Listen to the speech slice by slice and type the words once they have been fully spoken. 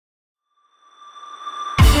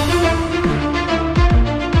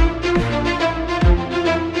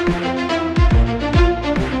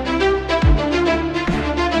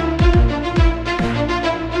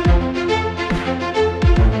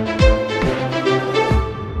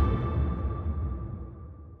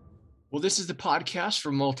Well, this is the podcast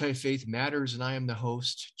for Multi-Faith Matters, and I am the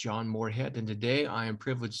host, John Moorhead. And today I am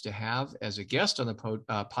privileged to have as a guest on the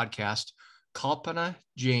podcast, Kalpana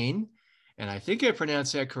Jain. And I think I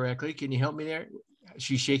pronounced that correctly. Can you help me there?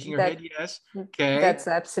 She's shaking her head, yes. Okay. That's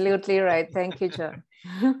absolutely right. Thank you, John.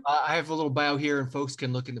 I have a little bio here, and folks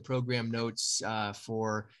can look in the program notes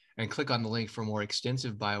and click on the link for a more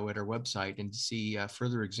extensive bio at our website and to see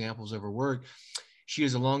further examples of her work. She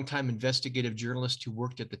is a longtime investigative journalist who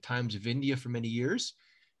worked at the Times of India for many years.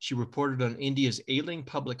 She reported on India's ailing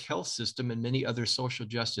public health system and many other social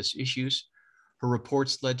justice issues. Her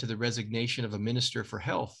reports led to the resignation of a minister for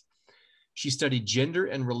health. She studied gender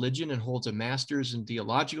and religion and holds a master's in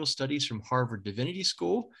theological studies from Harvard Divinity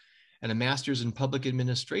School and a master's in public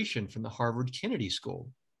administration from the Harvard Kennedy School.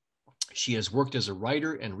 She has worked as a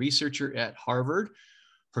writer and researcher at Harvard.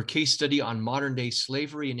 Her case study on modern-day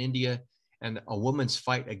slavery in India and a woman's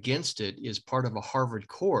fight against it is part of a Harvard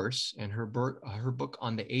course, and her book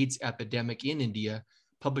on the AIDS epidemic in India,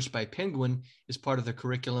 published by Penguin, is part of the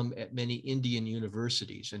curriculum at many Indian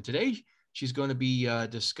universities. And today, she's going to be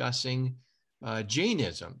discussing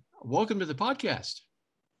Jainism. Welcome to the podcast.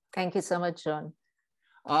 Thank you so much, John.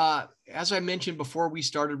 As I mentioned before we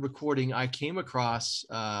started recording, I came across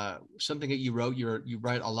something that you wrote. You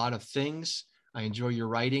write a lot of things. I enjoy your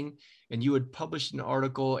writing. And you had published an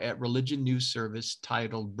article at Religion News Service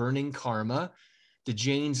titled Burning Karma. The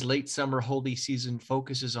Jain's late summer holy season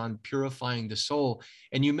focuses on purifying the soul.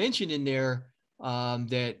 And you mentioned in there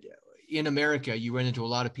that in America, you run into a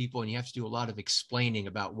lot of people and you have to do a lot of explaining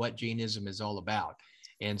about what Jainism is all about.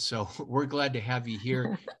 And so we're glad to have you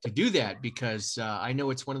here to do that, because I know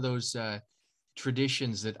it's one of those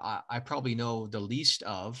traditions that I probably know the least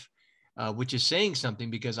of, which is saying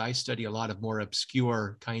something because I study a lot of more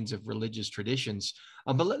obscure kinds of religious traditions.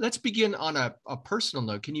 But let's begin on a personal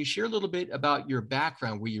note. Can you share a little bit about your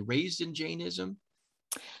background? Were you raised in Jainism?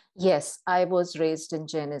 Yes, I was raised in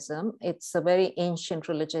Jainism. It's a very ancient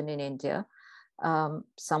religion in India.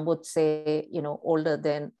 Some would say, older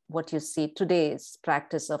than what you see today's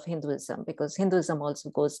practice of Hinduism, because Hinduism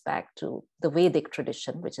also goes back to the Vedic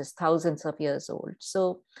tradition, which is thousands of years old.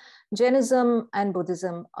 So Jainism and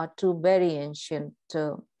Buddhism are two very ancient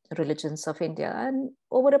religions of India. And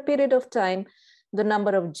over a period of time, the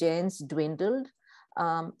number of Jains dwindled.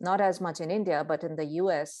 Not as much in India, but in the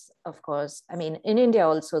US, of course. I mean, in India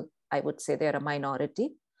also, I would say they're a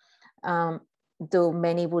minority. Though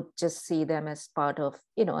many would just see them as part of,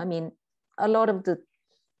 a lot of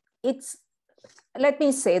let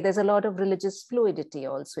me say, there's a lot of religious fluidity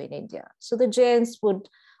also in India. So the Jains would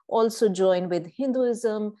also join with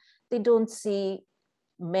Hinduism. They don't see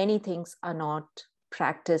many things are not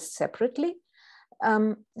practiced separately.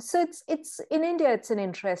 So it's in India, it's an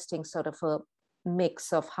interesting sort of a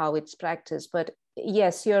mix of how it's practiced. But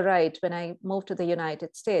yes, you're right. When I moved to the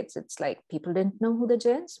United States, it's like people didn't know who the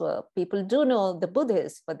Jains were. People do know the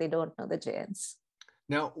Buddhists, but they don't know the Jains.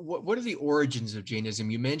 Now, what are the origins of Jainism?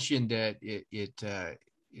 You mentioned that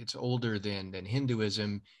it's older than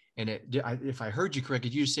Hinduism. And if I heard you correctly,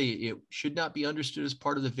 you say it should not be understood as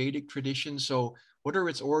part of the Vedic tradition. So what are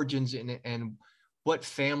its origins, and what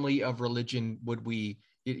family of religion would we,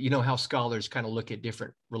 how scholars kind of look at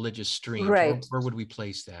different religious streams, right? Where would we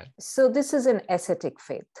place that? So this is an ascetic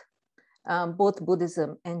faith. Both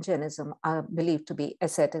Buddhism and Jainism are believed to be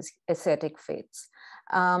ascetic faiths.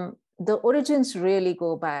 The origins really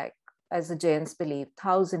go back, as the Jains believe,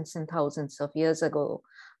 thousands and thousands of years ago,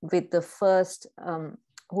 with the first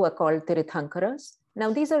who are called Tirthankaras.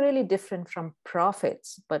 Now, these are really different from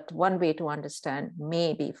prophets, but one way to understand,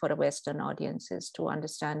 maybe for a Western audience, is to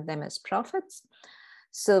understand them as prophets.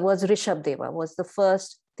 So was Rishabdeva, was the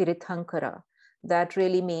first Tirthankara. That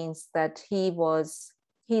really means that he's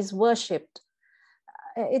worshipped.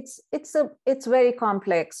 It's very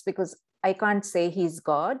complex, because I can't say he's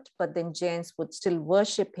God, but then Jains would still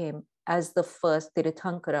worship him as the first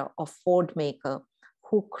Tirthankara, or ford maker,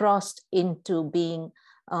 who crossed into being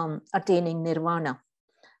attaining nirvana.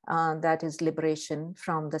 That is liberation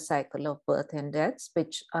from the cycle of birth and deaths,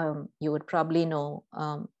 which you would probably know,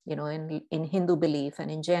 in Hindu belief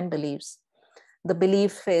and in Jain beliefs. The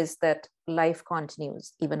belief is that life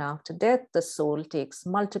continues even after death. The soul takes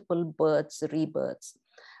multiple births, rebirths.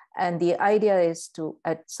 And the idea is to,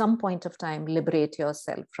 at some point of time, liberate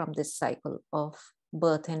yourself from this cycle of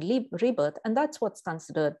birth and rebirth. And that's what's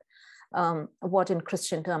considered what in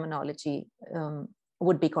Christian terminology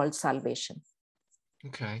would be called salvation.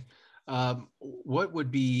 Okay. What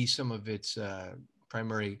would be some of its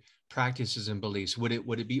primary practices and beliefs? Would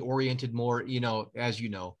it be oriented more, as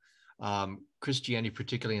Christianity,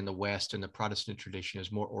 particularly in the West and the Protestant tradition,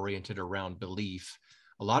 is more oriented around belief.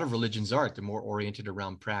 a lot of religions are. They're more oriented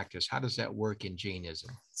around practice. How does that work in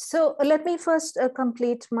Jainism? So let me first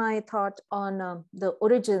complete my thought on the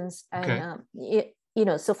origins. And,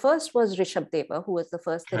 so first was Rishabdeva, who was the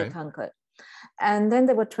first Tirthankar. And then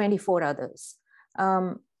there were 24 others.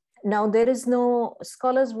 Now, there is no,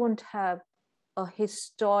 scholars won't have a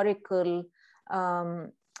historical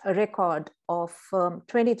record of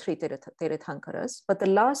 23 Tirthankaras, but the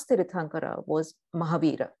last Tirthankara was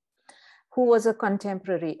Mahavira, who was a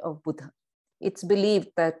contemporary of Buddha. It's believed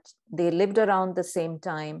that they lived around the same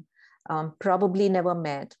time, probably never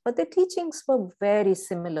met, but their teachings were very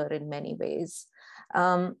similar in many ways.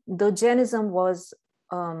 Though Jainism was,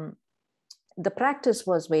 the practice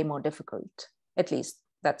was way more difficult, at least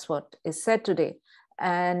that's what is said today.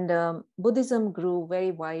 And Buddhism grew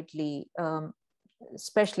very widely,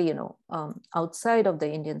 especially, outside of the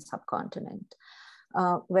Indian subcontinent,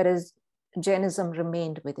 whereas Jainism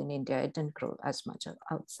remained within India. It didn't grow as much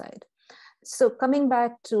outside. So coming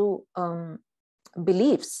back to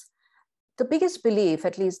beliefs, the biggest belief,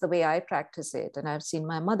 at least the way I practice it, and I've seen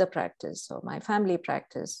my mother practice or my family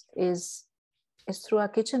practice, is through our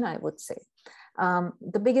kitchen, I would say.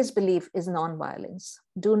 The biggest belief is non-violence,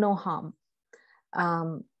 do no harm.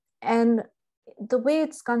 And the way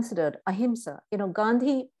it's considered, ahimsa,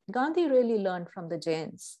 Gandhi really learned from the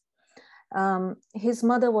Jains. His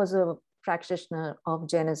mother was a practitioner of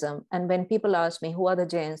Jainism. And when people ask me, who are the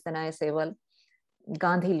Jains? Then I say, well,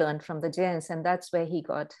 Gandhi learned from the Jains, and that's where he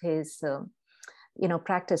got his,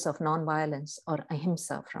 practice of non-violence or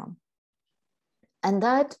ahimsa from. And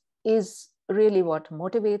that is really what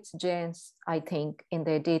motivates Jains, I think, in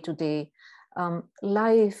their day-to-day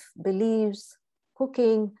life, beliefs,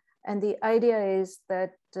 cooking. And the idea is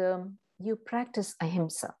that you practice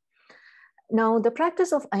ahimsa. Now, the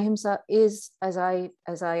practice of ahimsa is, as I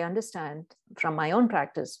understand from my own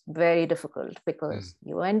practice, very difficult because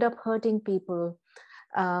you end up hurting people.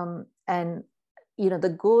 And,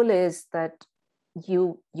 the goal is that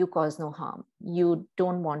you cause no harm. You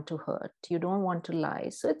don't want to hurt. You don't want to lie.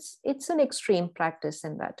 So it's an extreme practice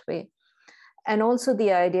in that way. And also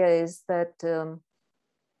the idea is that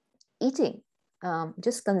eating,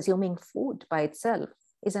 just consuming food by itself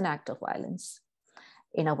is an act of violence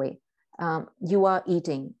in a way. You are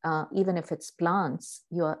eating, even if it's plants,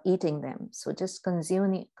 you are eating them. So just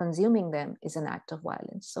consuming them is an act of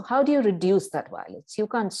violence. So how do you reduce that violence? You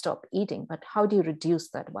can't stop eating, but how do you reduce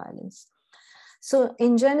that violence? So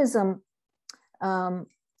in Jainism,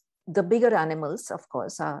 the bigger animals, of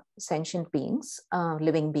course, are sentient beings,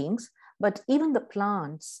 living beings, but even the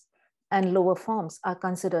plants and lower forms are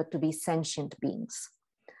considered to be sentient beings.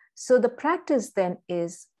 So the practice then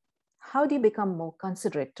is, how do you become more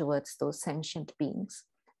considerate towards those sentient beings?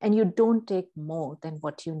 And you don't take more than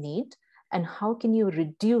what you need. And how can you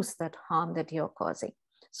reduce that harm that you're causing?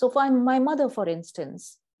 So for my mother, for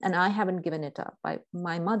instance, and I haven't given it up,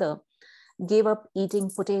 my mother gave up eating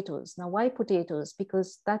potatoes. Now, why potatoes?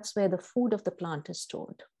 Because that's where the food of the plant is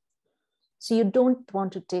stored. So you don't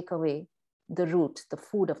want to take away the root, the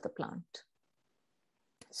food of the plant.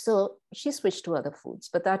 So she switched to other foods,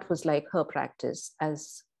 but that was like her practice.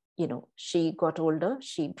 As she got older,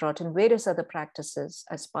 she brought in various other practices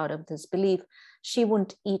as part of this belief. She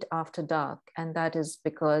wouldn't eat after dark. And that is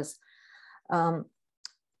because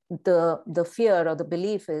the fear or the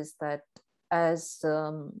belief is that as,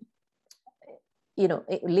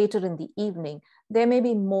 later in the evening, there may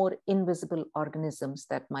be more invisible organisms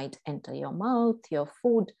that might enter your mouth, your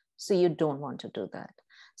food. So you don't want to do that.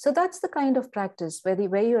 So that's the kind of practice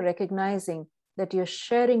where you're recognizing that you're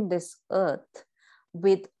sharing this earth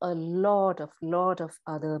with a lot of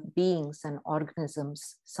other beings and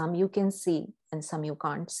organisms. Some you can see and some you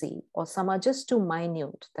can't see, or some are just too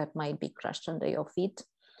minute that might be crushed under your feet.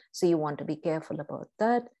 So you want to be careful about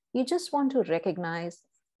that. You just want to recognize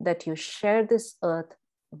that you share this earth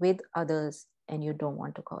with others and you don't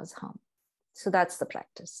want to cause harm. So that's the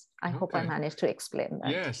practice. I hope I managed to explain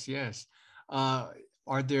that. Yes.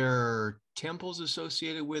 Are there temples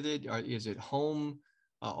associated with it? Or is it home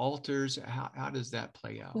altars? How does that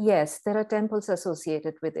play out? Yes, there are temples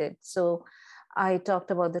associated with it. So I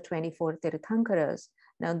talked about the 24 Tirthankaras.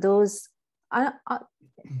 Now those are,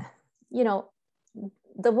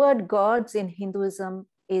 the word gods in Hinduism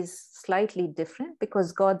is slightly different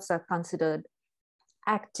because gods are considered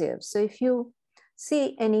active. So if you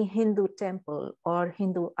see any Hindu temple or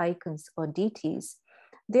Hindu icons or deities,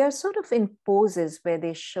 they are sort of in poses where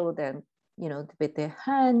they show them, with their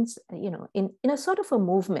hands, in a sort of a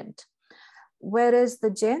movement. Whereas the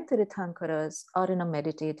Jain Tirthankaras are in a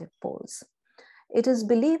meditative pose. It is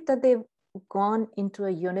believed that gone into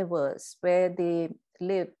a universe where they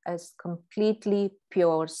live as completely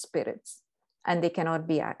pure spirits and they cannot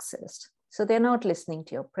be accessed. So they're not listening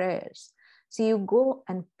to your prayers. So you go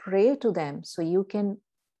and pray to them so you can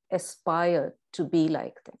aspire to be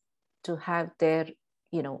like them, to have their,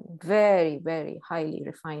 very, very highly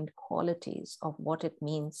refined qualities of what it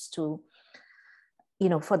means to,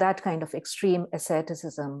 for that kind of extreme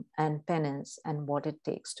asceticism and penance and what it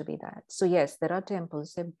takes to be that. So yes, there are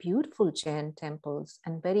temples, they're beautiful Jain temples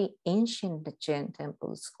and very ancient Jain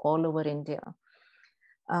temples all over India.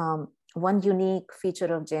 One unique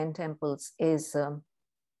feature of Jain temples is,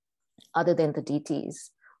 other than the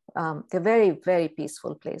deities, they're very, very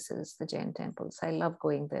peaceful places, the Jain temples. I love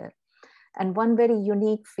going there. And one very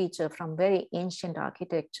unique feature from very ancient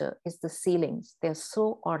architecture is the ceilings. They're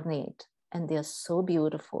so ornate and they're so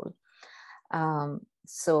beautiful.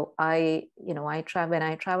 So when I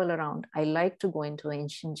travel around, I like to go into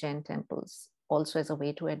ancient Jain temples also as a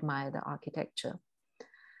way to admire the architecture.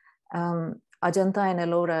 Ajanta and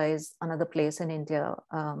Ellora is another place in India.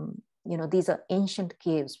 These are ancient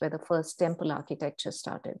caves where the first temple architecture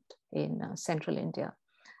started in central India.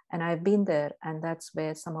 And I've been there, and that's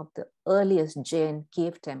where some of the earliest Jain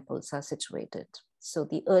cave temples are situated. So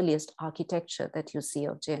the earliest architecture that you see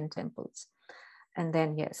of Jain temples. And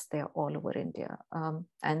then, yes, they're all over India.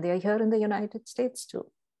 And they're here in the United States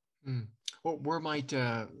too. Well, where might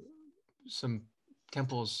some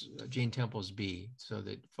temples, Jain temples be, so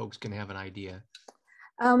that folks can have an idea?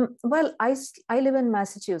 Well, I live in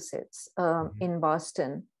Massachusetts, in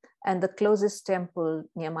Boston, and the closest temple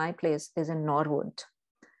near my place is in Norwood.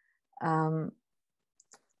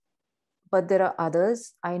 But there are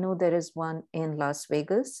others. I know there is one in Las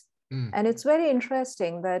Vegas. And it's very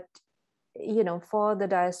interesting that, for the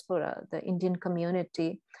diaspora, the Indian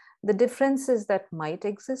community, the differences that might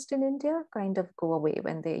exist in India kind of go away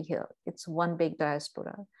when they're here. It's one big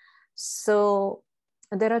diaspora. So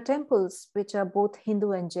there are temples which are both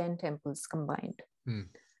Hindu and Jain temples combined.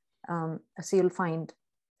 So you'll find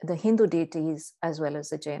the Hindu deities as well as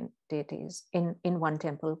the Jain deities in one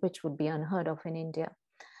temple, which would be unheard of in India.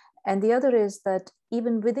 And the other is that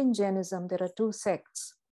even within Jainism, there are two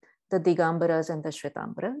sects, the Digambaras and the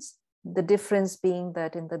Shwetambaras. The difference being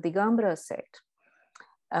that in the Digambara sect,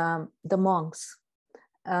 the monks,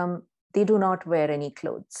 they do not wear any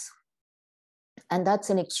clothes. And that's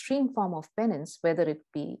an extreme form of penance, whether it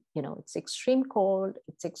be, it's extreme cold,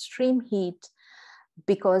 it's extreme heat,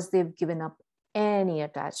 because they've given up any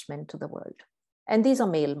attachment to the world. And these are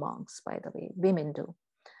male monks, by the way, women do.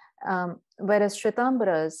 Whereas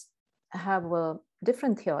Shwetambaras have a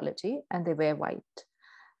different theology and they wear white.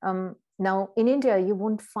 Now, in India, you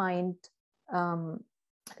won't find,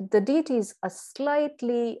 the deities are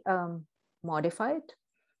slightly modified,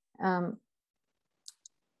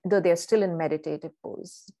 though they're still in meditative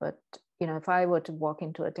pose. But, if I were to walk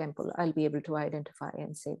into a temple, I'll be able to identify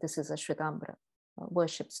and say, this is a Shwetambara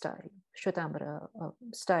worship style, Shwetambara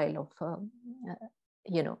style of,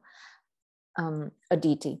 a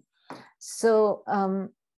deity. So,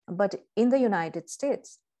 but in the United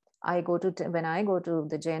States, when I go to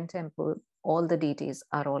the Jain temple, all the deities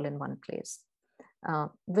are all in one place,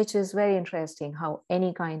 which is very interesting how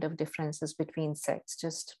any kind of differences between sects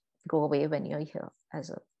just go away when you're here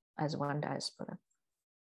as one diaspora.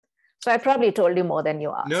 So I probably told you more than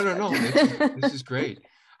you asked. No. This is great.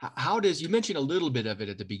 How does, you mentioned a little bit of it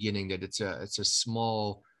at the beginning, that it's a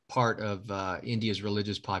small part of India's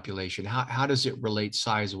religious population. How does it relate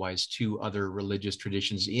size-wise to other religious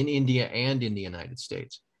traditions in India and in the United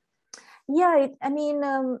States? Yeah,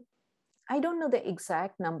 I don't know the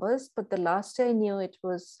exact numbers, but the last I knew it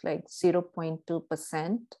was like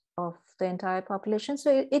 0.2% of the entire population.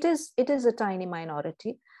 So it is a tiny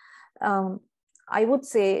minority. I would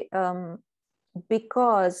say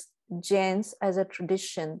because Jains as a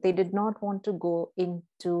tradition, they did not want to go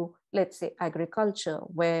into, let's say, agriculture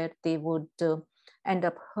where they would end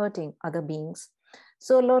up hurting other beings.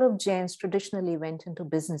 So a lot of Jains traditionally went into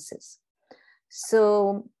businesses.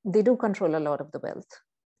 So they do control a lot of the wealth.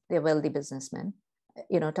 They're wealthy businessmen.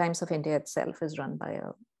 Times of India itself is run by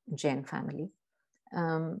a Jain family.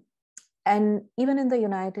 And even in the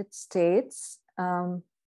United States,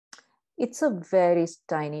 it's a very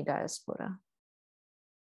tiny diaspora.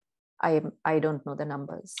 I don't know the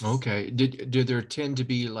numbers. Okay. Do there tend to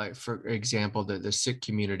be, like, for example, the Sikh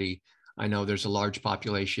community? I know there's a large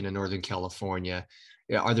population in Northern California.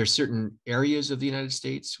 Are there certain areas of the United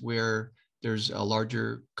States where there's a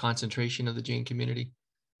larger concentration of the Jain community?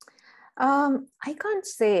 I can't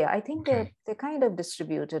say. I think Okay. they're kind of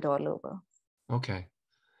distributed all over. Okay.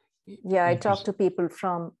 Yeah, I talked to people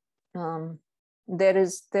from There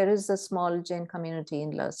is a small Jain community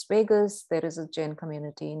in Las Vegas. There is a Jain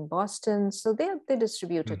community in Boston. So they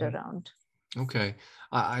distributed around. Okay.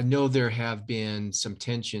 I know there have been some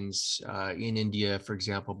tensions in India, for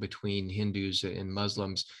example, between Hindus and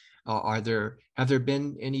Muslims. Have there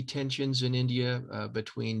been any tensions in India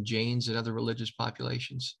between Jains and other religious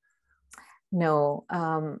populations? No.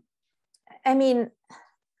 I mean,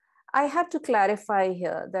 I have to clarify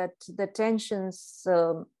here that the tensions,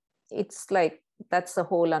 it's like, that's a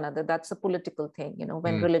whole another, that's a political thing,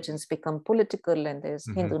 when religions become political and there's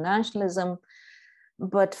Hindu nationalism.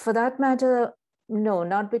 But for that matter, no,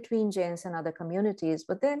 not between Jains and other communities,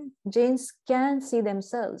 but then Jains can see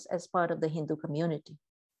themselves as part of the Hindu community.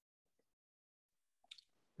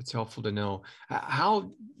 It's helpful to know.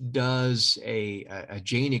 How does a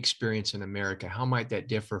Jain experience in America, how might that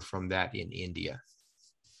differ from that in India?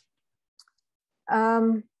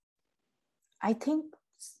 I think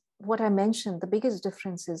what I mentioned, the biggest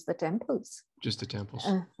difference is the temples. Just the temples.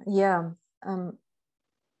 Yeah.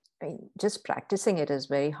 Just practicing it is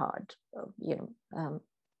very hard.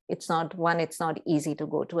 It's not easy to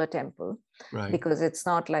go to a temple, right? Because it's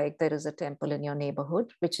not like there is a temple in your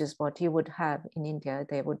neighborhood, which is what you would have in India.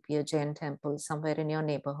 There would be a Jain temple somewhere in your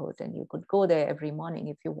neighborhood, and you could go there every morning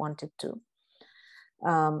if you wanted to.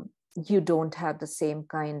 You don't have the same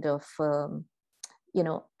kind of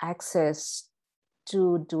access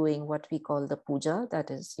to doing what we call the puja.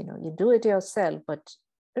 That is, you do it yourself, but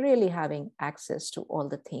really having access to all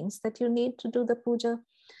the things that you need to do the puja.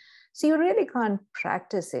 So you really can't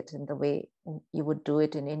practice it in the way you would do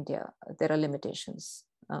it in India. There are limitations,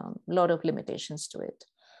 a lot of limitations to it.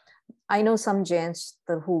 I know some Jains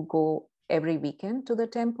who go every weekend to the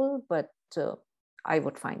temple, but I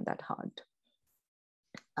would find that hard.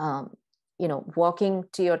 Walking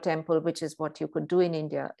to your temple, which is what you could do in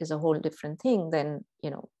India, is a whole different thing than,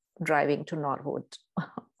 driving to Norwood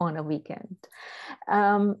on a weekend.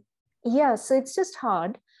 So it's just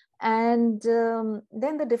hard. And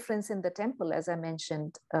then the difference in the temple, as I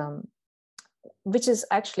mentioned, which is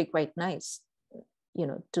actually quite nice,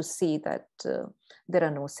 to see that there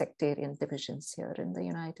are no sectarian divisions here in the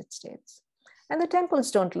United States. And the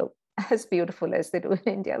temples don't look as beautiful as they do in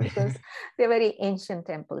India, because they're very ancient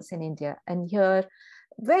temples in India. And here,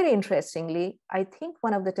 very interestingly, I think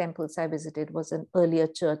one of the temples I visited was an earlier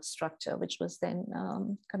church structure, which was then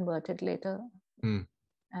converted later. And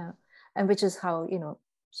which is how,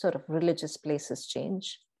 sort of religious places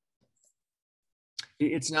change.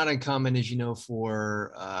 It's not uncommon, as you know,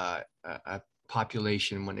 for a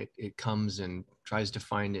population, when it comes and tries to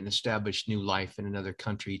find and establish new life in another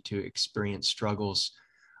country, to experience struggles.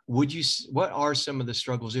 What are some of the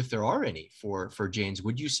struggles, if there are any, for Jains?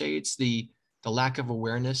 Would you say it's the lack of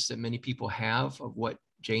awareness that many people have of what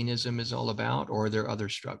Jainism is all about, or are there other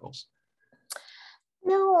struggles?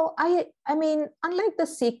 No, I mean, unlike the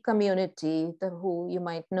Sikh community, who you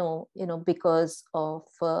might know, because of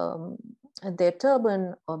their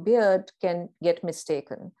turban or beard, can get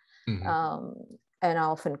mistaken, and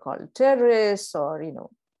are often called terrorists, or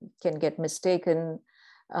can get mistaken,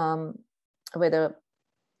 whether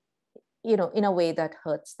in a way that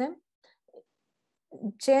hurts them.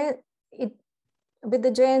 With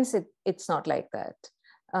the Jains, it's not like that.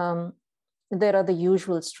 There are the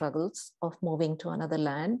usual struggles of moving to another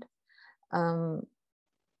land. I'm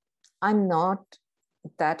not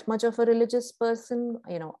that much of a religious person.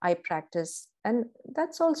 I practice, and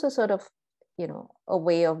that's also sort of, a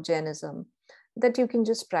way of Jainism, that you can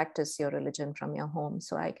just practice your religion from your home.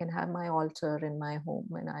 So I can have my altar in my home,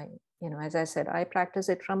 and as I said, I practice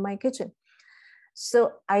it from my kitchen.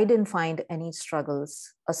 So I didn't find any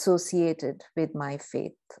struggles associated with my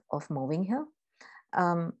faith of moving here.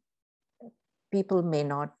 People may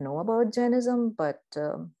not know about Jainism, but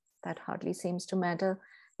that hardly seems to matter.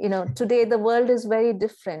 Today the world is very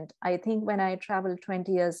different. I think when I traveled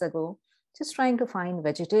 20 years ago, just trying to find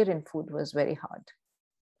vegetarian food was very hard.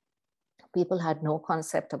 People had no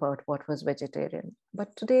concept about what was vegetarian.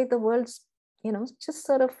 But today the world's, just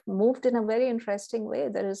sort of moved in a very interesting way.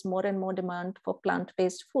 There is more and more demand for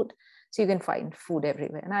plant-based food. So you can find food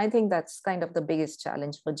everywhere. And I think that's kind of the biggest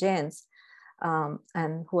challenge for Jains,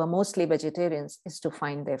 and who are mostly vegetarians, is to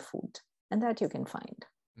find their food. And that you can find.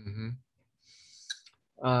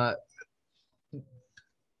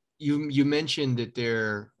 You mentioned that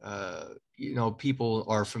there, people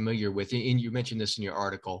are familiar with, and you mentioned this in your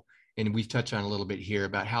article, and we've touched on a little bit here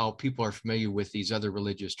about how people are familiar with these other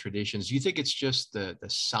religious traditions. Do you think it's just the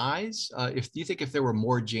size? Do you think if there were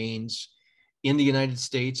more Jains in the United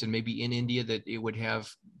States and maybe in India, that it would have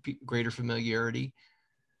greater familiarity?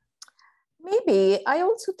 Maybe. I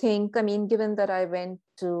also think, given that I went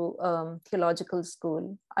to theological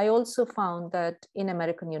school, I also found that in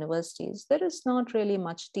American universities, there is not really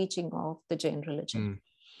much teaching of the Jain religion. Mm.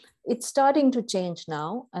 It's starting to change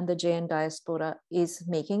now, and the Jain diaspora is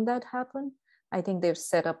making that happen. I think they've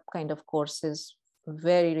set up kind of courses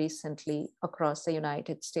very recently across the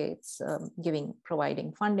United States,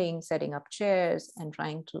 providing funding, setting up chairs, and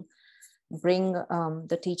trying to bring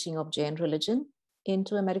the teaching of Jain religion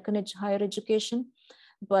into American higher education.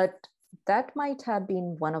 But that might have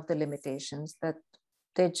been one of the limitations, that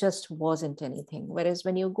there just wasn't anything. Whereas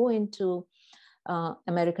when you go into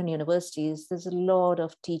American universities, there's a lot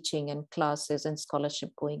of teaching and classes and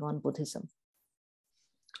scholarship going on Buddhism.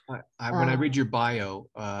 When I read your bio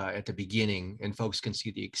at the beginning, and folks can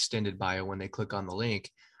see the extended bio when they click on the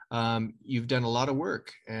link, you've done a lot of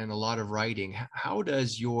work and a lot of writing. How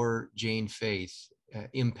does your Jain faith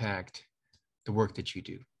impact the work that you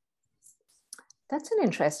do? That's an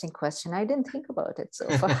interesting question. I didn't think about it so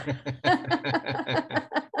far.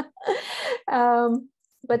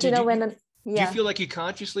 But do you yeah. feel like you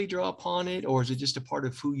consciously draw upon it, or is it just a part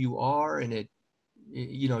of who you are, and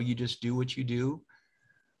you just do what you do?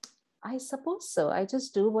 I suppose so. I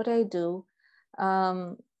just do what I do.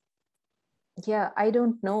 Yeah, I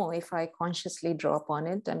don't know if I consciously draw upon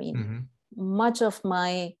it. I mean, much of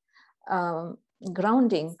my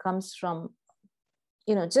grounding comes from,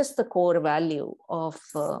 just the core value of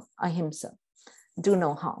ahimsa, do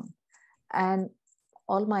no harm. And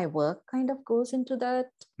all my work kind of goes into that.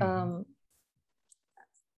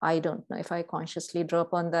 I don't know if I consciously draw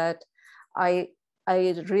upon that. I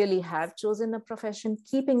really have chosen a profession,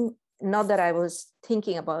 not that I was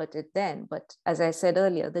thinking about it then, but as I said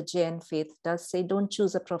earlier, the Jain faith does say don't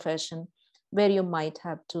choose a profession where you might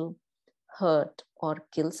have to hurt or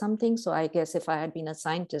kill something. So I guess if I had been a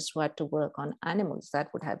scientist who had to work on animals,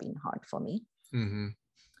 that would have been hard for me.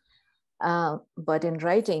 But in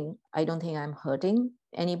writing, I don't think I'm hurting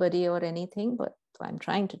anybody or anything, but I'm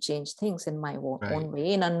trying to change things in my own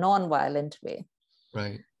way, in a non-violent way.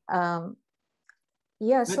 Right. So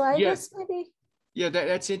I guess maybe. Yeah,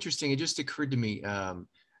 that's interesting. It just occurred to me. And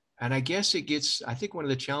I guess I think one of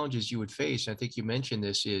the challenges you would face, I think you mentioned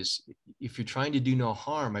this, is if you're trying to do no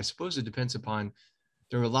harm, I suppose it depends upon,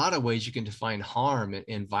 there are a lot of ways you can define harm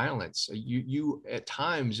and violence. You at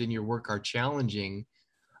times in your work are challenging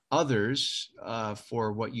others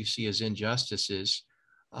for what you see as injustices.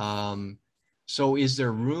 So is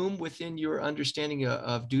there room within your understanding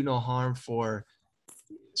of do no harm for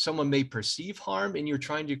someone may perceive harm and you're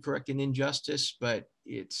trying to correct an injustice, but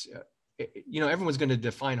it's, everyone's going to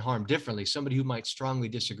define harm differently. Somebody who might strongly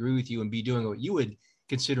disagree with you and be doing what you would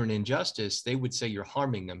consider an injustice, they would say you're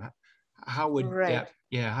harming them. How would that,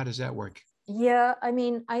 how does that work? Yeah, I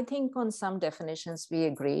mean, I think on some definitions we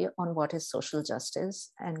agree on what is social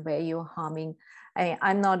justice and where you're harming.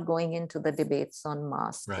 I'm not going into the debates on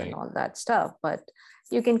masks and all that stuff, but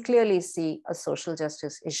you can clearly see a social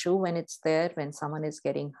justice issue when it's there, when someone is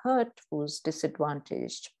getting hurt, who's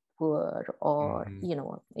disadvantaged, poor, or,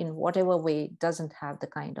 in whatever way doesn't have the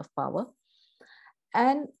kind of power.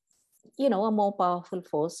 And a more powerful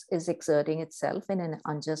force is exerting itself in an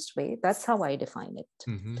unjust way. That's how I define it.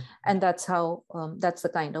 And that's how, that's the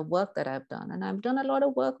kind of work that I've done. And I've done a lot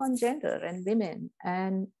of work on gender and women.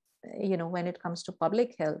 And, when it comes to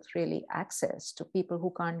public health, really access to people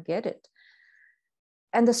who can't get it.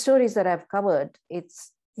 And the stories that I've covered,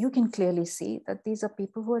 you can clearly see that these are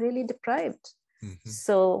people who are really deprived.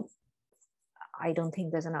 So I don't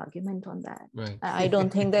think there's an argument on that. I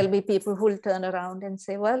don't think there'll be people who'll turn around and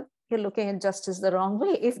say, well, you're looking at justice the wrong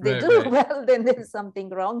way. If they do, well, then there's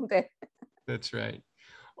something wrong there. That's right.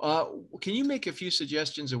 Can you make a few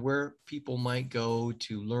suggestions of where people might go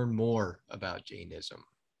to learn more about Jainism?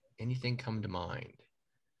 Anything come to mind?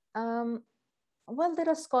 Well, there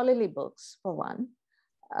are scholarly books, for one.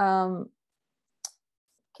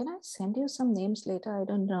 Can I send you some names later? I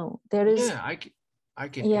don't know. There is. Yeah, I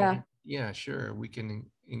can. Add, yeah, sure. We can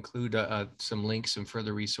include some links and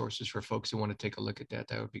further resources for folks who want to take a look at that.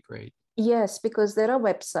 That would be great. Yes, because there are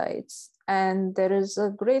websites and there is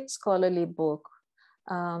a great scholarly book.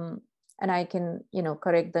 And I can,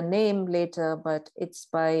 correct the name later, but it's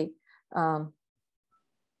by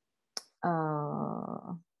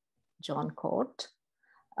John Court.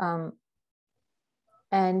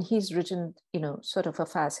 And he's written, sort of a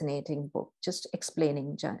fascinating book, just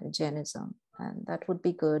explaining Jainism, and that would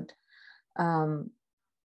be good.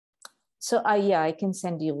 So I can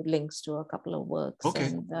send you links to a couple of works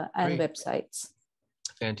and websites.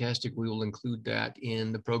 Fantastic. We will include that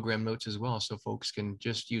in the program notes as well, so folks can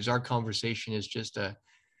just use our conversation as just a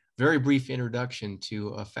very brief introduction to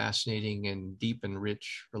a fascinating and deep and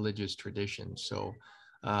rich religious tradition. So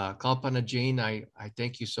Kalpana Jain, I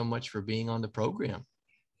thank you so much for being on the program.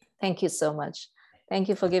 Thank you so much. Thank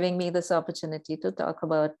you for giving me this opportunity to talk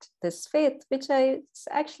about this faith, which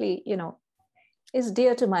actually, is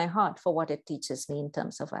dear to my heart for what it teaches me in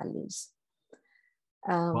terms of values.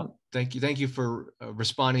 Well, thank you. Thank you for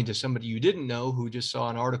responding to somebody you didn't know who just saw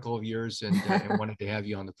an article of yours and wanted to have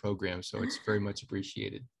you on the program. So it's very much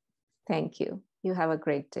appreciated. Thank you. You have a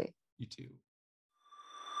great day. You too.